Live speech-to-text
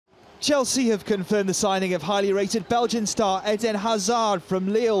Chelsea have confirmed the signing of highly rated Belgian star Eden Hazard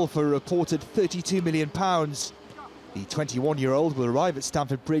from Lille for a reported £32 million. The 21-year-old will arrive at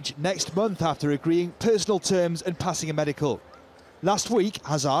Stamford Bridge next month after agreeing personal terms and passing a medical. Last week,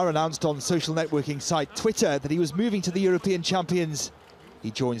 Hazard announced on social networking site Twitter that he was moving to the European champions. He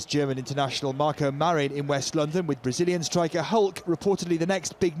joins German international Marco Marin in West London, with Brazilian striker Hulk reportedly the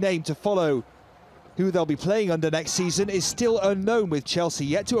next big name to follow. Who they'll be playing under next season is still unknown, with Chelsea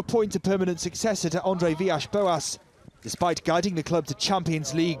yet to appoint a permanent successor to Andre Villas Boas. Despite guiding the club to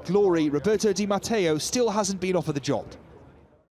Champions League glory, Roberto di Matteo still hasn't been offered the job.